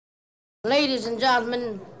Ladies and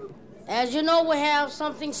gentlemen, as you know, we have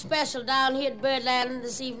something special down here at Birdland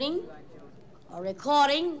this evening. A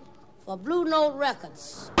recording for Blue Note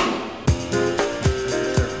Records.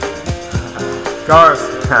 Garth,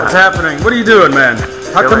 what's happening? What are you doing, man?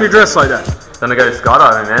 How come you dress like that? Gonna go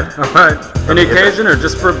skydiving, man. Alright. Any occasion or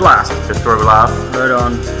just for a blast? Just for a blast. Right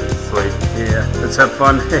on. Sweet. Yeah, let's have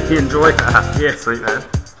fun. Enjoy. Yeah. Sweet, man.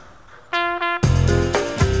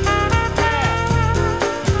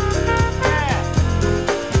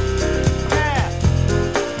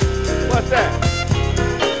 What's that?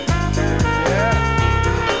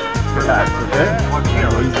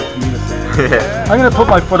 Yeah. I'm going to put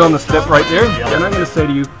my foot on the step right there, and I'm going to say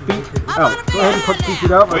to you, feet out. Go ahead and put 2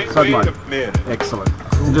 feet out right beside mine. Excellent.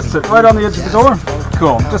 And just sit right on the edge of the door.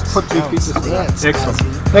 Cool. Just put 2 feet this way.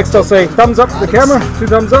 Excellent. Next I'll say thumbs up to the camera, 2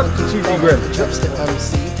 thumbs up, cheesy grin.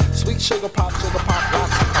 Sweet sugar pop, rocks,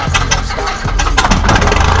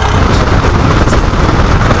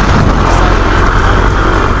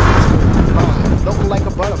 looking like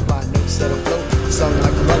a butterfly, no set afloat, sung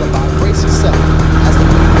like a lullaby, brace yourself as the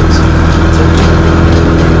beat hits you.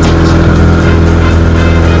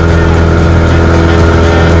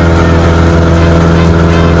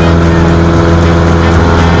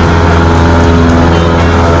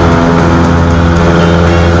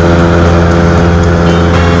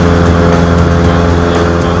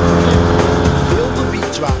 Feel the beat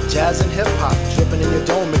drop, jazz and hip hop, dripping in your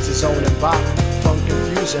dome, it's a zone and bop. Funk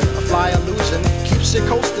confusion, a fly illusion, keeps you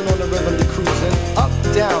coasting on the rhythm you're cruising. Up,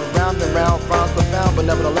 down, round and round, rhymes profound, but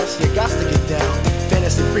nevertheless you got to get down.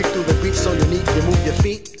 Fantasy freak through the beat so unique, you move your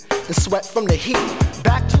feet and sweat from the heat.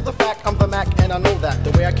 Back to the fact, I'm the Mac and I know that.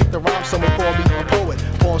 The way I kick the rhyme, someone call me a poet.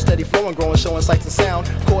 Poem steady flowing, growing, showing sights and sound.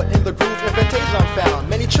 Caught in the groove, invitation I'm found.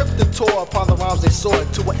 Many tripped and tore upon the rhymes they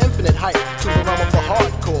soared to an infinite height, to the realm of the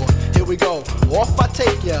hardcore. Here we go, off I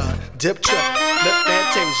take ya, dip trip, lip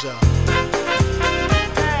fantasia.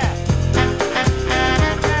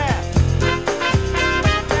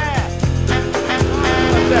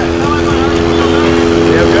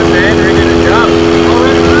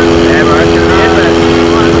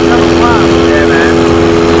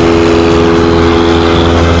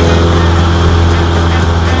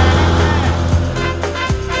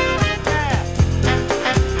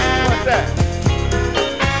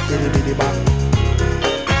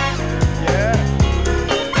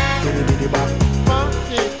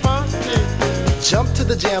 Jump to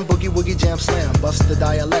the jam, boogie woogie jam slam. Bust the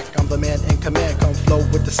dialect, I'm the man in command. Come flow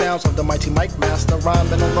with the sounds of the mighty mic master.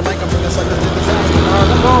 Rhyming on the mic, I'm bringing suckers to disaster.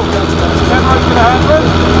 Let's go. 10 miles to the handle.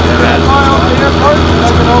 10 miles to the airport.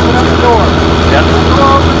 I can open up the door. Yep. Let's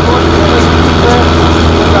go over the door.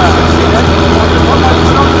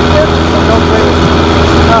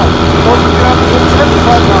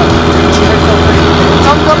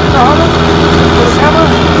 Thumbs up to the huddle. To the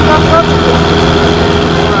camera. Thumbs up.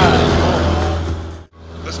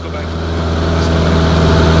 Let's go back.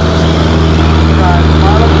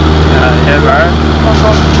 Yeah,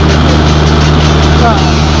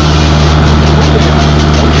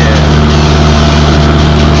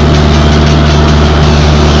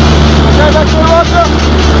 Okay, back to the water.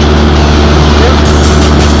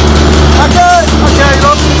 Okay,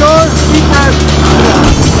 open the door. Keep that.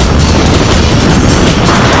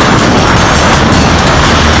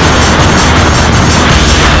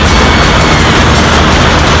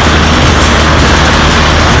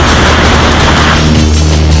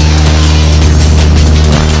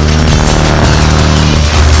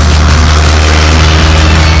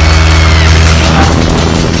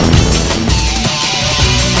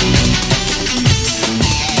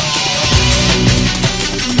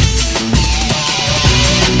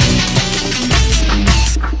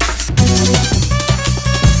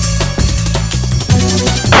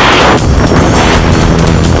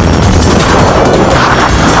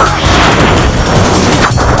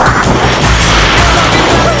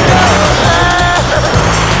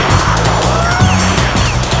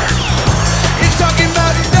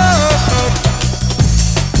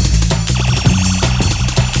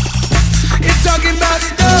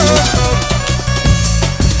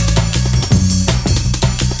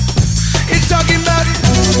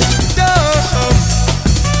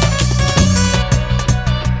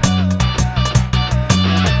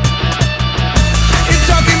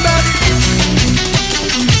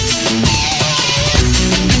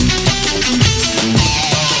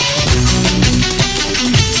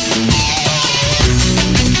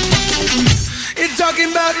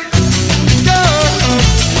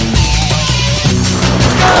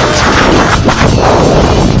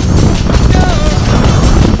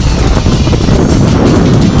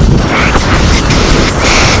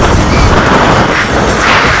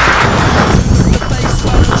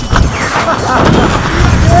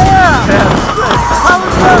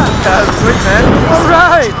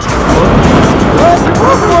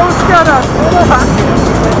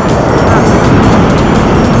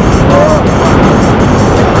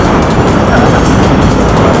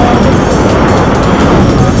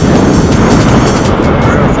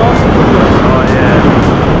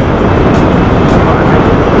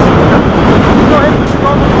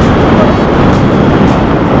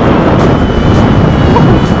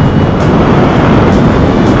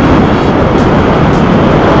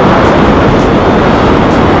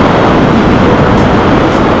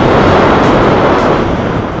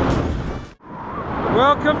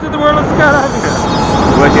 Welcome to the world of skydiving.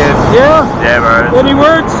 Wicked. Yeah? Yeah, bro. Any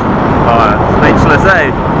words? Oh, speechless, eh?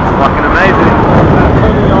 It's fucking amazing.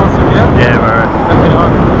 Totally awesome, yeah? Yeah, bro.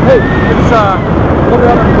 Hey, let's put it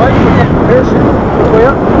out on the bike, put the parachute, put the way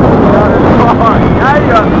up. Yeah, you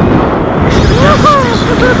go. Holy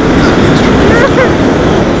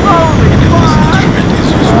fuck!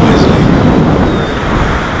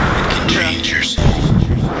 It can change your soul.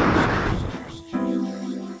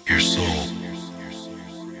 Your soul.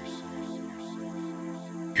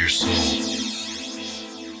 Your soul.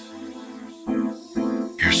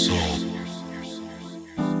 Your soul.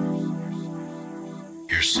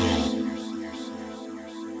 Your soul.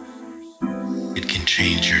 It can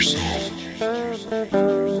change your soul.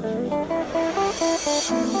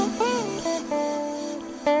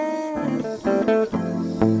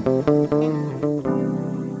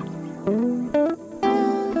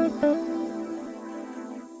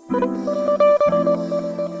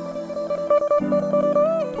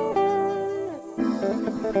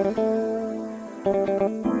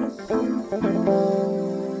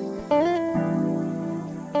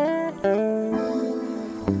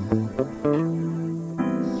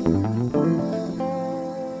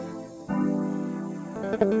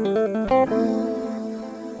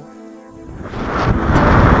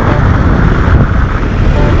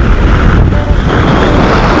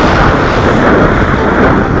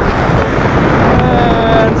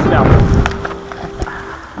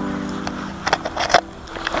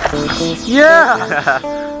 Yeah!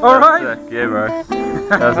 Alright! Yeah, bro.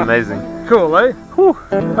 That was amazing. Cool, eh? Whew.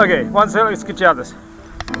 Okay, one second, let's get you out of this.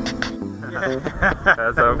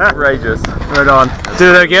 That's outrageous. Right on.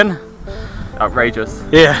 Do that again? Outrageous.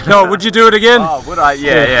 Yeah. No, would you do it again? Oh, would I?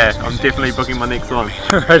 Yeah. I'm definitely booking my next one.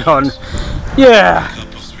 Right on. Yeah! A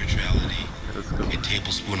cup of spirituality, a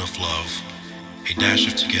tablespoon of love, a dash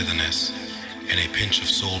of togetherness, and a pinch of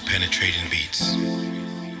soul-penetrating beats.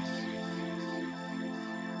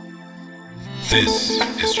 This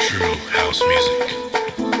is true house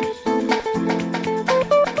music.